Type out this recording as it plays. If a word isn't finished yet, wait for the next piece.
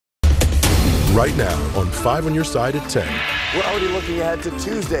right now on 5 on your side at 10. We're already looking ahead to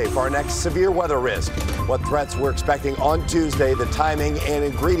Tuesday for our next severe weather risk. What threats we're expecting on Tuesday, the timing and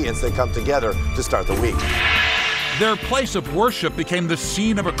ingredients that come together to start the week. Their place of worship became the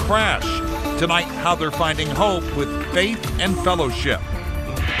scene of a crash. Tonight, how they're finding hope with faith and fellowship.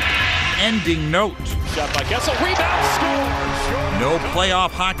 Ending note. Shot by Kessel, rebound, score! No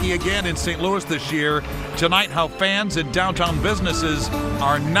playoff hockey again in St. Louis this year. Tonight, how fans and downtown businesses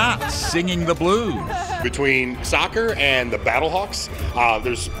are not singing the blues. Between soccer and the Battlehawks,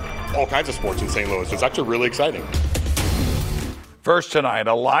 there's all kinds of sports in St. Louis. It's actually really exciting. First tonight,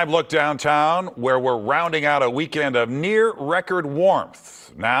 a live look downtown where we're rounding out a weekend of near record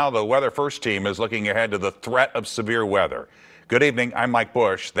warmth. Now the Weather First team is looking ahead to the threat of severe weather. Good evening, I'm Mike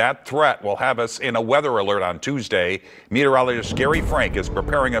Bush. That threat will have us in a weather alert on Tuesday. Meteorologist Gary Frank is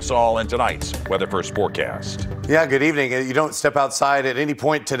preparing us all in tonight's Weather First forecast. Yeah, good evening. You don't step outside at any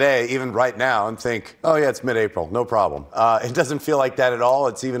point today, even right now, and think, oh yeah, it's mid-April, no problem. It doesn't feel like that at all.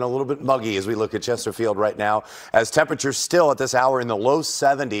 It's even a little bit muggy as we look at Chesterfield right now, as temperatures still at this hour in the low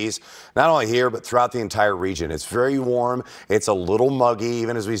 70s, not only here, but throughout the entire region. It's very warm. It's a little muggy.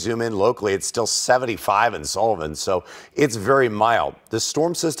 Even as we zoom in locally, it's still 75 in Sullivan, so it's very mild. The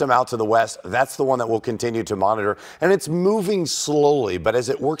storm system out to the west, that's the one that we'll continue to monitor, and it's moving slowly, but as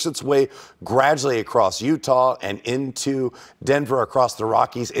it works its way gradually across Utah and into Denver, across the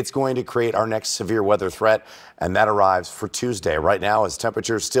Rockies, it's going to create our next severe weather threat, and that arrives for Tuesday. Right now, as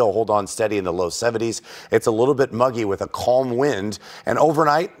temperatures still hold on steady in the low 70s, it's a little bit muggy with a calm wind, and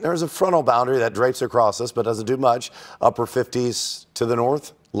overnight, there's a frontal boundary that drapes across us but doesn't do much. Upper 50s to the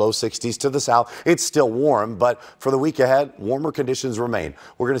north, low 60s to the south. It's still warm, but for the week ahead, warmer conditions remain.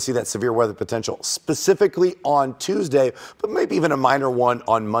 We're going to see that severe weather potential specifically on Tuesday, but maybe even a minor one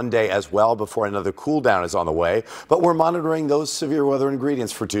on Monday as well before another cool down is on the way. But we're monitoring those severe weather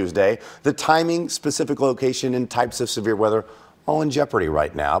ingredients for Tuesday. The timing, specific location, and types of severe weather all in jeopardy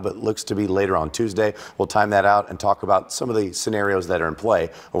right now, but looks to be later on Tuesday. We'll time that out and talk about some of the scenarios that are in play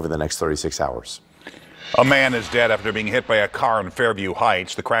over the next 36 hours. A man is dead after being hit by a car in Fairview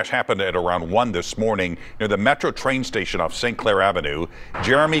Heights. The crash happened at around 1 this morning near the Metro train station off St. Clair Avenue.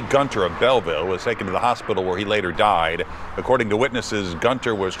 Jeremy Gunter of Belleville was taken to the hospital where he later died. According to witnesses,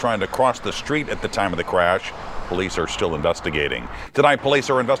 Gunter was trying to cross the street at the time of the crash. Police are still investigating. Tonight, police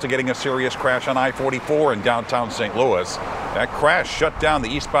are investigating a serious crash on I-44 in downtown St. Louis. That crash shut down the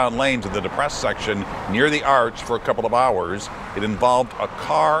eastbound lanes of the depressed section near the arch for a couple of hours. It involved a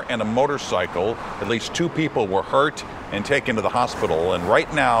car and a motorcycle. At least 2 people were hurt and taken to the hospital. And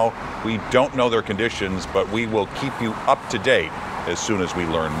right now, we don't know their conditions, but we will keep you up to date as soon as we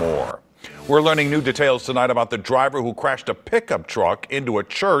learn more. We're learning new details tonight about the driver who crashed a pickup truck into a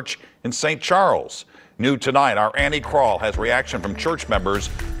church in St. Charles. New tonight, our Annie Krall has reaction from church members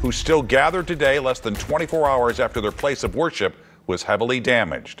who still gathered today less than 24 hours after their place of worship was heavily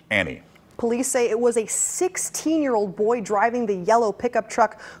damaged. Annie. Police say it was a 16-year-old boy driving the yellow pickup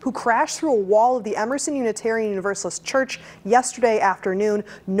truck who crashed through a wall of the Emerson Unitarian Universalist Church yesterday afternoon.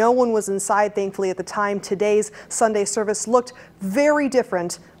 No one was inside, thankfully, at the time. Today's Sunday service looked very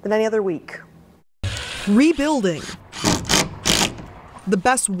different than any other week. Rebuilding. The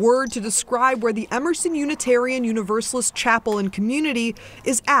best word to describe where the Emerson Unitarian Universalist Chapel and community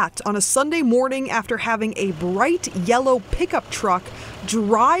is at on a Sunday morning after having a bright yellow pickup truck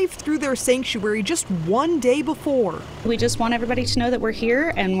drive through their sanctuary just one day before. We just want everybody to know that we're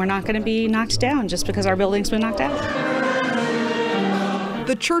here and we're not going to be knocked down just because our building's been knocked out.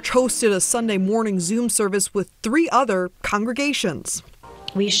 The church hosted a Sunday morning Zoom service with 3 other congregations.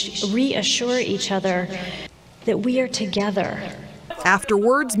 We reassure each other that we are together.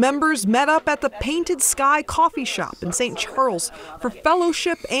 Afterwards, members met up at the Painted Sky coffee shop in St. Charles for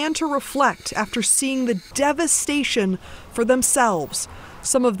fellowship and to reflect after seeing the devastation for themselves.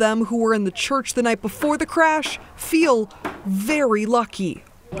 Some of them who were in the church the night before the crash feel very lucky.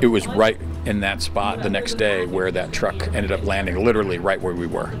 It was right in that spot the next day where that truck ended up landing, literally right where we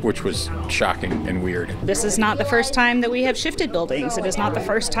were, which was shocking and weird. This is not the first time that we have shifted buildings. It is not the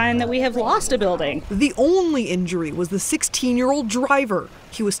first time that we have lost a building. The only injury was the 16-year-old driver.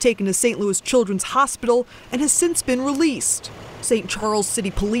 He was taken to St. Louis Children's Hospital and has since been released. St. Charles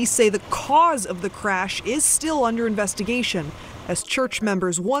City Police say the cause of the crash is still under investigation, as church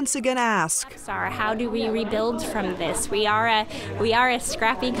members once again ask, how do we rebuild from this? We are a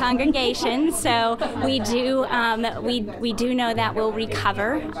scrappy congregation, so we do know that we'll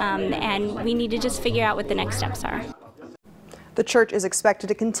recover, and we need to just figure out what the next steps are. The church is expected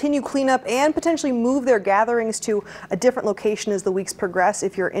to continue cleanup and potentially move their gatherings to a different location as the weeks progress.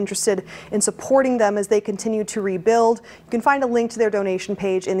 If you're interested in supporting them as they continue to rebuild, you can find a link to their donation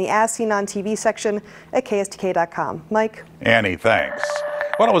page in the As Seen on TV section at KSDK.com. Mike? Annie, thanks.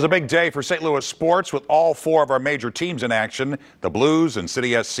 Well, it was a big day for St. Louis sports with all 4 of our major teams in action. The Blues and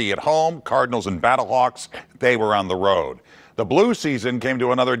City SC at home, Cardinals and Battlehawks, they were on the road. The Blue season came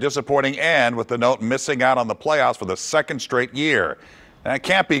to another disappointing end with the Note missing out on the playoffs for the 2nd straight year. That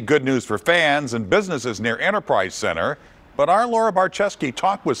can't be good news for fans and businesses near Enterprise Center, but our Laura Barczewski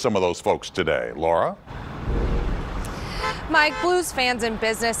talked with some of those folks today. Laura? Mike, Blues fans and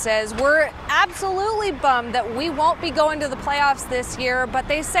businesses were absolutely bummed that we won't be going to the playoffs this year, but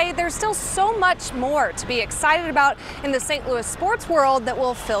they say there's still so much more to be excited about in the St. Louis sports world that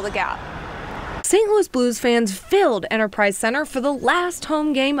will fill the gap. St. Louis Blues fans filled Enterprise Center for the last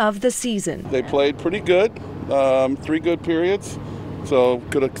home game of the season. They played pretty good, 3 good periods, so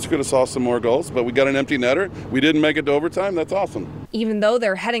could have saw some more goals, but we got an empty netter. We didn't make it to overtime. That's awesome. Even though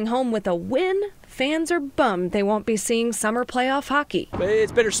they're heading home with a win, fans are bummed they won't be seeing summer playoff hockey.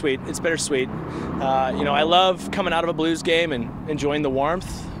 It's bittersweet. It's bittersweet. I love coming out of a Blues game and enjoying the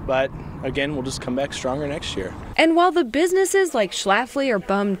warmth, but again, we'll just come back stronger next year. And while the businesses like Schlafly are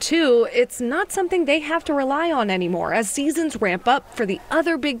bummed too, it's not something they have to rely on anymore as seasons ramp up for the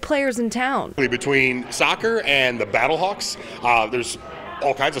other big players in town. Between soccer and the Battlehawks, there's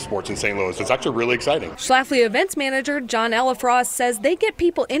all kinds of sports in St. Louis. It's actually really exciting. Schlafly events manager John Ellafrost says they get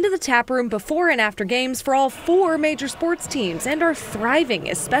people into the tap room before and after games for all 4 major sports teams and are thriving,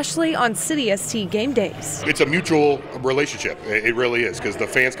 especially on City ST game days. It's a mutual relationship. It really is, because the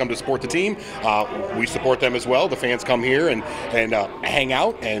fans come to support the team. We support them as well. The fans come here and hang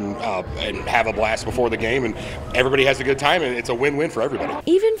out and have a blast before the game, and everybody has a good time, and it's a win-win for everybody.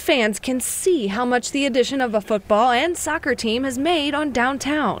 Even fans can see how much the addition of a football and soccer team has made on downtown.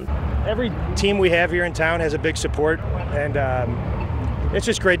 Every team we have here in town has a big support, and it's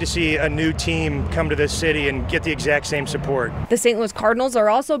just great to see a new team come to this city and get the exact same support. The St. Louis Cardinals are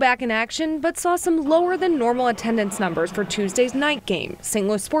also back in action, but saw some lower than normal attendance numbers for Tuesday's night game. St.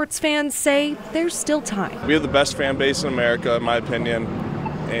 Louis sports fans say there's still time. We have the best fan base in America, in my opinion,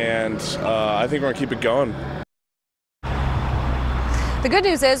 and I think we're going to keep it going. The good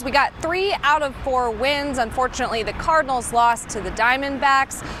news is we got 3 out of 4 wins. Unfortunately, the Cardinals lost to the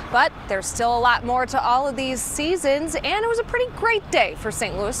Diamondbacks, but there's still a lot more to all of these seasons, and it was a pretty great day for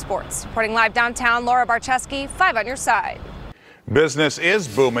St. Louis sports. Reporting live downtown, Laura Barczewski, 5 on your side. Business is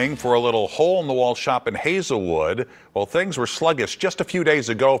booming for a little hole-in-the-wall shop in Hazelwood. Well, things were sluggish just a few days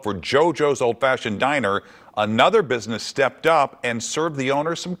ago for JoJo's Old Fashioned Diner. Another business stepped up and served the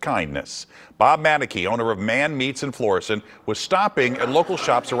owner some kindness. Bob Manicky, owner of Man Meats in Florissant, was stopping at local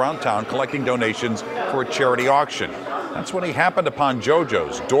shops around town collecting donations for a charity auction. That's when he happened upon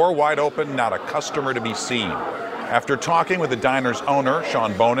JoJo's, door wide open, not a customer to be seen. After talking with the diner's owner,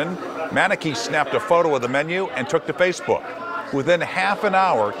 Sean Bonin, Manicky snapped a photo of the menu and took to Facebook. Within half an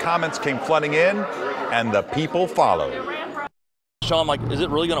hour, comments came flooding in, and the people followed. Sean, I'm like, is it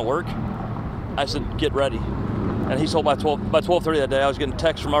really going to work? I said, get ready. And he sold by 12:30 that day. I was getting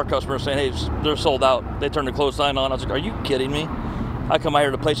texts from our customers saying, hey, they're sold out. They turned the closed sign on. I was like, are you kidding me? I come out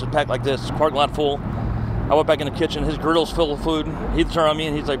here, the place is packed like this, parking lot full. I went back in the kitchen. His griddle's full of food. He turned on me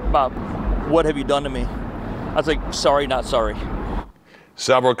and he's like, Bob, what have you done to me? I was like, sorry, not sorry.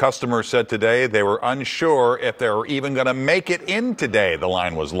 Several customers said today they were unsure if they were even going to make it in today. The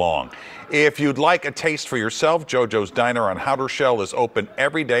line was long. If you'd like a taste for yourself, JoJo's Diner on Howdershell is open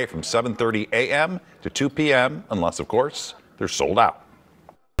every day from 7:30 a.m. to 2 p.m. unless, of course, they're sold out.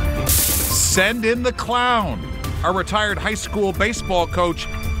 Send in the clown. Our retired high school baseball coach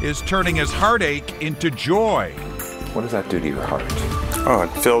is turning his heartache into joy. What does that do to your heart? Oh, it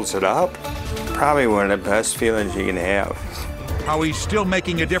fills it up. Probably one of the best feelings you can have. How he's still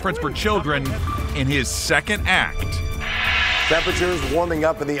making a difference for children in his second act. Temperatures warming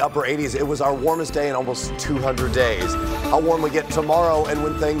up in the upper 80s. It was our warmest day in almost 200 days. How warm we get tomorrow and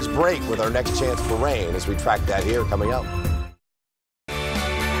when things break with our next chance for rain as we track that here coming up.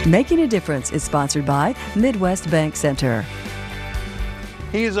 Making a Difference is sponsored by Midwest Bank Center.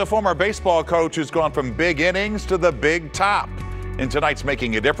 He's a former baseball coach who's gone from big innings to the big top. In tonight's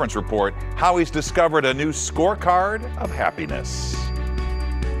Making a Difference report, how he's discovered a new scorecard of happiness.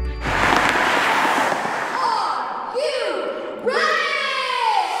 Are you ready?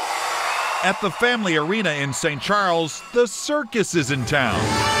 At the Family Arena in St. Charles, the circus is in town.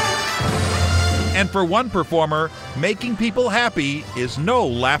 And for one performer, making people happy is no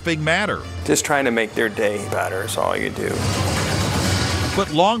laughing matter. Just trying to make their day better is all you do.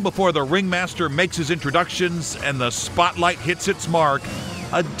 But long before the ringmaster makes his introductions and the spotlight hits its mark,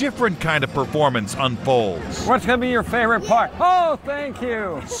 a different kind of performance unfolds. What's going to be your favorite part? Oh, thank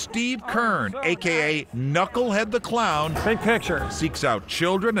you. Steve Kern, a.k.a. Knucklehead the Clown, big picture, seeks out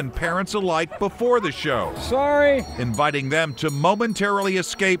children and parents alike before the show. Sorry. Inviting them to momentarily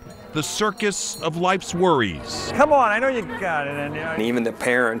escape the circus of life's worries. Come on, I know you got it. And even the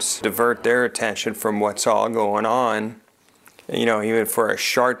parents divert their attention from what's all going on. You know, even for a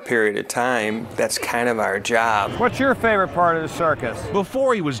short period of time, that's kind of our job. What's your favorite part of the circus?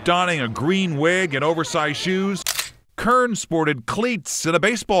 Before he was donning a green wig and oversized shoes, Kern sported cleats and a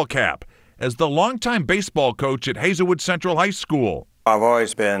baseball cap as the longtime baseball coach at Hazelwood Central High School. I've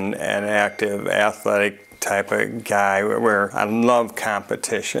always been an active, athletic type of guy where I love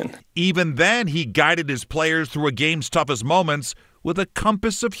competition. Even then, he guided his players through a game's toughest moments with a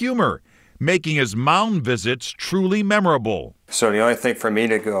compass of humor, making his mound visits truly memorable. So the only thing for me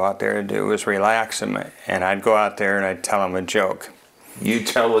to go out there and do was relax him, and I'd go out there and I'd tell him a joke. You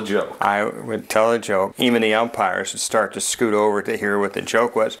tell a joke? I would tell a joke. Even the umpires would start to scoot over to hear what the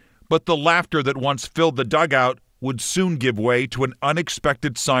joke was. But the laughter that once filled the dugout would soon give way to an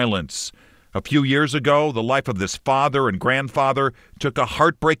unexpected silence. A few years ago, the life of this father and grandfather took a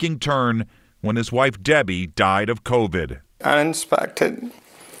heartbreaking turn when his wife Debbie died of COVID. Unexpected.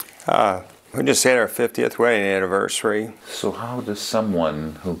 We just had our 50th wedding anniversary. So how does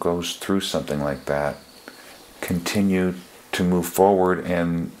someone who goes through something like that continue to move forward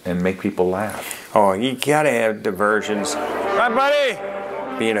and make people laugh? Oh, you gotta have diversions. Hi, buddy!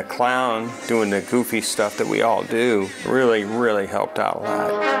 Being a clown, doing the goofy stuff that we all do, really, really helped out a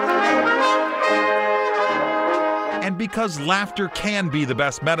lot. And because laughter can be the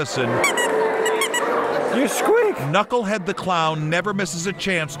best medicine, you squeak! Knucklehead the Clown never misses a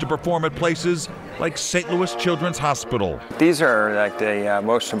chance to perform at places like St. Louis Children's Hospital. These are like the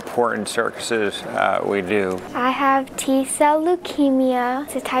most important circuses we do. I have T-cell leukemia.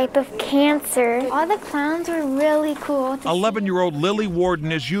 It's a type of cancer. All the clowns were really cool. 11-year-old Lily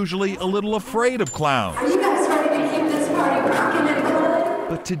Warden is usually a little afraid of clowns. Are you guys ready to keep this party rocking and rolling?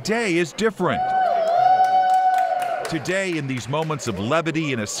 But today is different. Today, in these moments of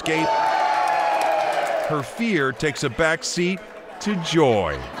levity and escape, her fear takes a back seat to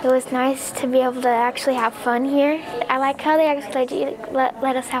joy. It was nice to be able to actually have fun here. I like how they actually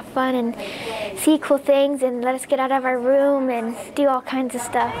let us have fun and see cool things and let us get out of our room and do all kinds of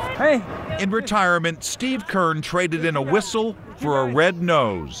stuff. Hey! In retirement, Steve Kern traded in a whistle for a red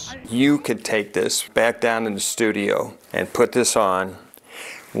nose. You could take this back down in the studio and put this on,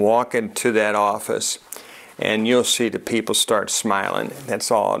 walk into that office, and you'll see the people start smiling. That's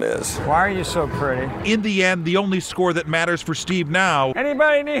all it is. Why are you so pretty? In the end, the only score that matters for Steve now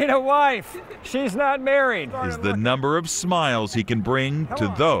Anybody need a wife? She's not married. is the number of smiles he can bring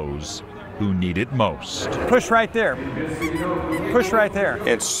to those who need it most. Push right there. Push right there.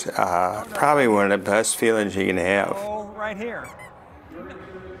 It's probably one of the best feelings you can have. Oh, right here.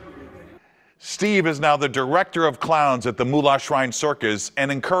 Steve is now the director of clowns at the Moolah Shrine Circus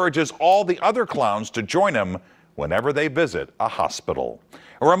and encourages all the other clowns to join him whenever they visit a hospital.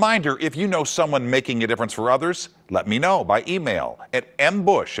 A reminder, if you know someone making a difference for others, let me know by email at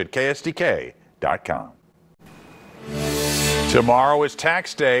mbush@ksdk.com. Tomorrow is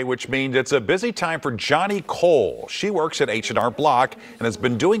tax day, which means it's a busy time for Johnny Cole. She works at H&R Block and has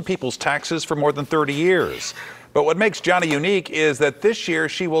been doing people's taxes for more than 30 years. But what makes Johnny unique is that this year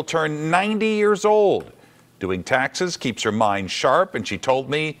she will turn 90 years old. Doing taxes keeps her mind sharp, and she told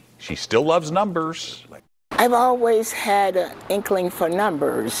me she still loves numbers. I've always had an inkling for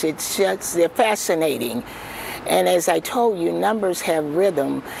numbers. It's just, they're fascinating. And as I told you, numbers have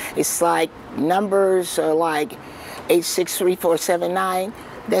rhythm. It's like numbers are like 863479.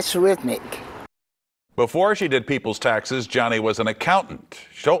 That's rhythmic. Before she did people's taxes, Johnny was an accountant.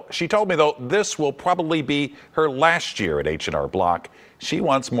 She told me, though, this will probably be her last year at H&R Block. She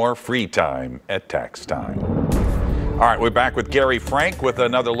wants more free time at tax time. All right, we're back with Gary Frank with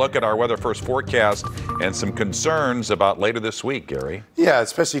another look at our Weather First forecast and some concerns about later this week, Gary. Yeah,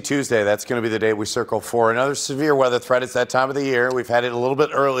 especially Tuesday. That's going to be the day we circle for another severe weather threat. It's that time of the year. We've had it a little bit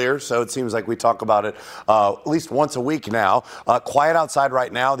earlier, so it seems like we talk about it at least once a week now. Quiet outside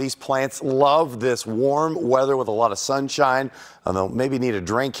right now. These plants love this warm weather with a lot of sunshine. They'll maybe need a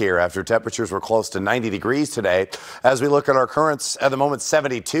drink here after temperatures were close to 90 degrees today. As we look at our currents at the moment,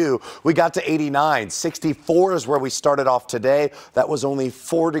 72. We got to 89. 64 is where we started. started off today, that was only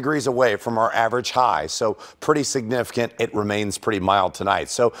 4 degrees away from our average high. So pretty significant. It remains pretty mild tonight.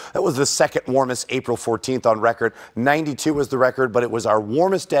 So that was the second warmest April 14th on record. 92 was the record, but it was our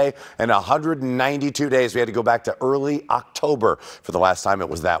warmest day in 192 days. We had to go back to early October for the last time it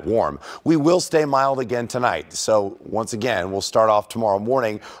was that warm. We will stay mild again tonight. So once again, we'll start off tomorrow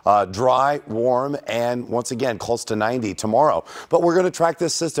morning dry, warm, and once again close to 90 tomorrow. But we're going to track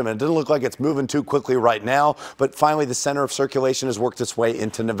this system, and it doesn't look like it's moving too quickly right now. But finally, the center of circulation has worked its way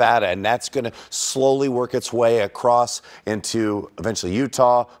into Nevada, and that's going to slowly work its way across into eventually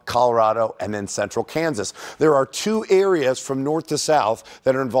Utah, Colorado, and then central Kansas. There are 2 areas from north to south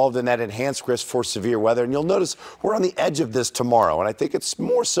that are involved in that enhanced risk for severe weather. And you'll notice we're on the edge of this tomorrow. And I think it's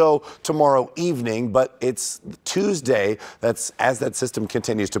more so tomorrow evening, but it's Tuesday that's as that system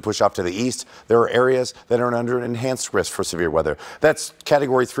continues to push off to the east. There are areas that are under an enhanced risk for severe weather. That's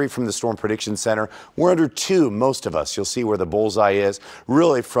category 3 from the Storm Prediction Center. We're under 2, most of us. You'll see where the bullseye is,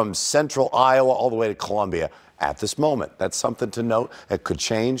 really from central Iowa all the way to Columbia. At this moment, that's something to note. It could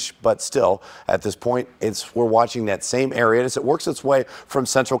change, but still, at this point, we're watching that same area as it works its way from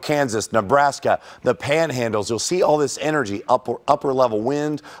central Kansas, Nebraska, the panhandles. You'll see all this energy, upper level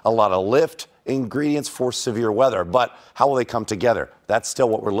wind, a lot of lift, ingredients for severe weather. But how will they come together? That's still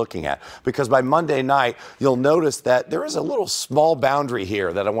what we're looking at. Because by Monday night, you'll notice that there is a little small boundary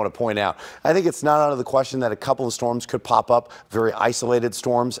here that I want to point out. I think it's not out of the question that a couple of storms could pop up, very isolated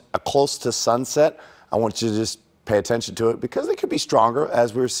storms, close to sunset. I want you to just pay attention to it because they could be stronger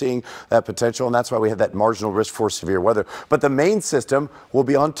as we're seeing that potential, and that's why we have that marginal risk for severe weather. But the main system will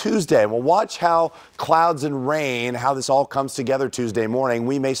be on Tuesday, and we'll watch how clouds and rain, how this all comes together Tuesday morning.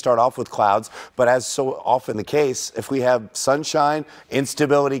 We may start off with clouds, but as so often the case, if we have sunshine,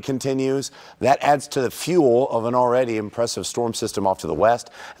 instability continues, that adds to the fuel of an already impressive storm system off to the west,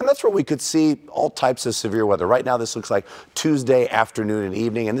 and that's where we could see all types of severe weather. Right now, this looks like Tuesday afternoon and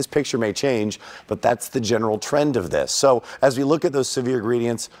evening, and this picture may change, but that's the general trend of this. So as we look at those severe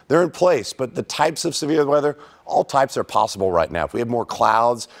ingredients, they're in place, but the types of severe weather, all types are possible right now. If we have more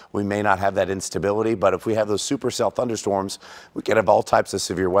clouds, we may not have that instability, but if we have those supercell thunderstorms, we can have all types of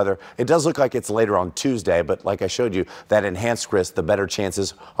severe weather. It does look like it's later on Tuesday, but like I showed you, that enhanced risk, the better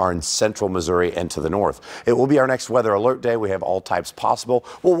chances are in central Missouri and to the north. It will be our next weather alert day. We have all types possible.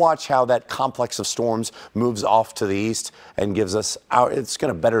 We'll watch how that complex of storms moves off to the east and gives us it's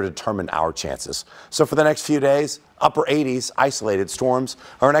going to better determine our chances. So for the next few days, upper 80s, isolated storms.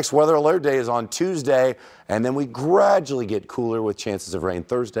 Our next weather alert day is on Tuesday, and then we gradually get cooler with chances of rain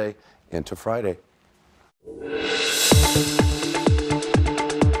Thursday into Friday.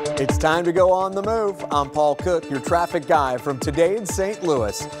 It's time to go on the move. I'm Paul Cook, your traffic guy from Today in St.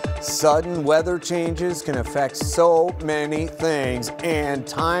 Louis. Sudden weather changes can affect so many things, and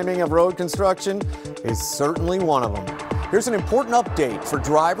timing of road construction is certainly one of them. Here's an important update for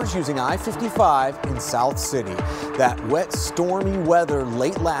drivers using I-55 in South City. That wet, stormy weather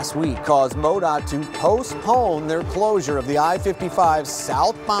late last week caused MoDOT to postpone their closure of the I-55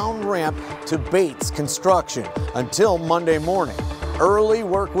 southbound ramp to Bates Construction until Monday morning. Early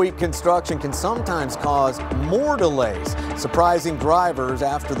work week construction can sometimes cause more delays, surprising drivers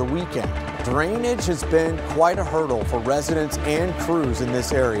after the weekend. Drainage has been quite a hurdle for residents and crews in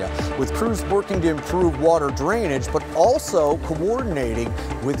this area, with crews working to improve water drainage, but also coordinating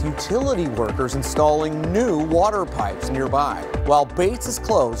with utility workers installing new water pipes nearby. While Bates is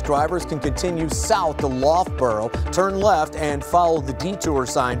closed, drivers can continue south to Loughborough, turn left, and follow the detour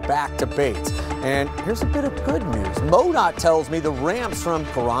sign back to Bates. And here's a bit of good news. MoDOT tells me the ramps from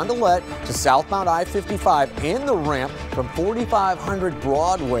Carondelet to southbound I-55 and the ramp from 4500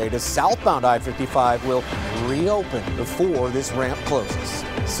 Broadway to southbound I-55 will reopen before this ramp closes.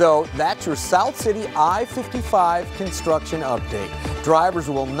 So that's your South City I-55 construction update. Drivers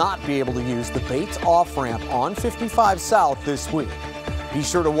will not be able to use the Bates off-ramp on 55 South this week. Be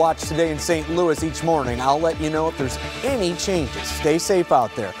sure to watch Today in St. Louis each morning. I'll let you know if there's any changes. Stay safe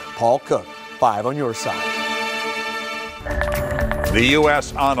out there. Paul Cook, 5 on your side. The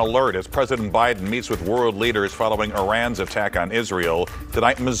U.S. on alert as President Biden meets with world leaders following Iran's attack on Israel.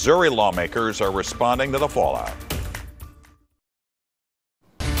 Tonight, Missouri lawmakers are responding to the fallout.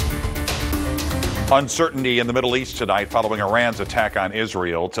 Uncertainty in the Middle East tonight following Iran's attack on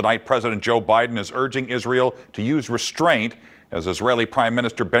Israel. Tonight, President Joe Biden is urging Israel to use restraint as Israeli Prime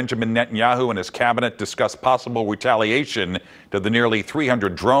Minister Benjamin Netanyahu and his cabinet discuss possible retaliation to the nearly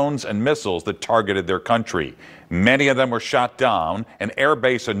 300 drones and missiles that targeted their country. Many of them were shot down. An air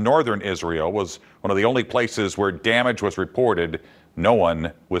base in northern Israel was one of the only places where damage was reported. No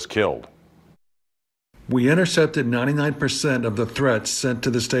one was killed. We intercepted 99% of the threats sent to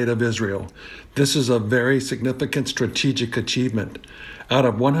the state of Israel. This is a very significant strategic achievement. Out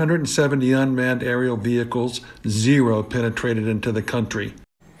of 170 unmanned aerial vehicles, 0 penetrated into the country.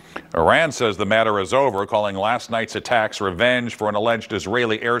 Iran says the matter is over, calling last night's attacks revenge for an alleged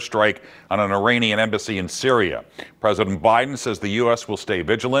Israeli airstrike on an Iranian embassy in Syria. President Biden says the U.S. will stay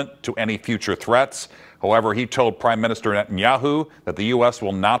vigilant to any future threats. However, he told Prime Minister Netanyahu that the U.S.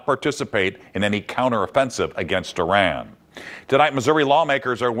 will not participate in any counteroffensive against Iran. Tonight, Missouri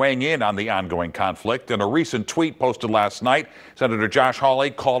lawmakers are weighing in on the ongoing conflict. In a recent tweet posted last night, Senator Josh Hawley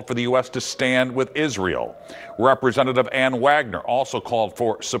called for the U.S. to stand with Israel. Representative Ann Wagner also called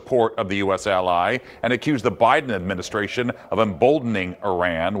for support of the U.S. ally and accused the Biden administration of emboldening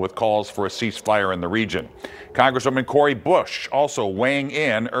Iran with calls for a ceasefire in the region. Congresswoman Cori Bush also weighing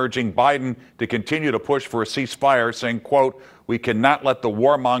in, urging Biden to continue to push for a ceasefire, saying, quote, "We cannot let the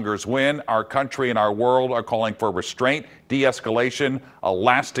warmongers win. Our country and our world are calling for restraint, de-escalation, a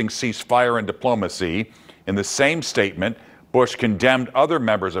lasting ceasefire, and diplomacy." In the same statement, Bush condemned other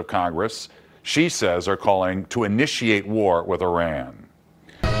members of Congress she says are calling to initiate war with Iran.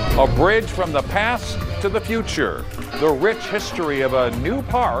 A bridge from the past to the future. The rich history of a new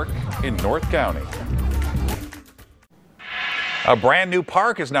park in North County. A brand new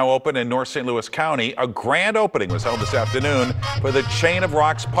park is now open in North St. Louis County. A grand opening was held this afternoon for the Chain of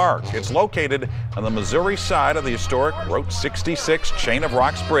Rocks Park. It's located on the Missouri side of the historic Route 66 Chain of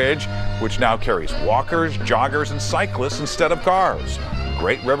Rocks Bridge, which now carries walkers, joggers, and cyclists instead of cars.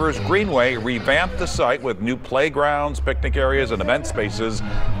 Great Rivers Greenway revamped the site with new playgrounds, picnic areas, and event spaces,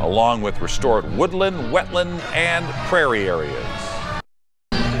 along with restored woodland, wetland, and prairie areas.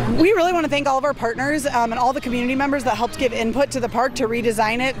 We really want to thank all of our partners and all the community members that helped give input to the park to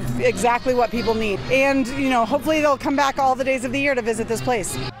redesign it exactly what people need. And, hopefully they'll come back all the days of the year to visit this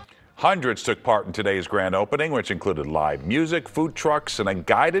place. Hundreds took part in today's grand opening, which included live music, food trucks, and a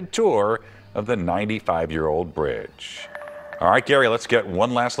guided tour of the 95-year-old bridge. All right, Gary, let's get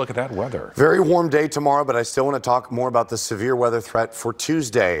one last look at that weather. Very warm day tomorrow, but I still want to talk more about the severe weather threat for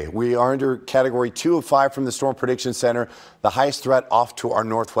Tuesday. We are under Category 2 of 5 from the Storm Prediction Center, the highest threat off to our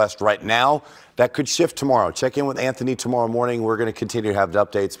northwest right now. That could shift tomorrow. Check in with Anthony tomorrow morning. We're going to continue to have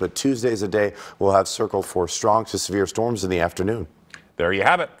updates, but Tuesday's a day we'll have circled for strong to severe storms in the afternoon. There you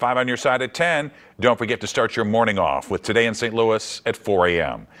have it, 5 on your side at 10. Don't forget to start your morning off with Today in St. Louis at 4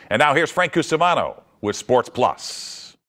 a.m. And now here's Frank Cusimano with Sports Plus.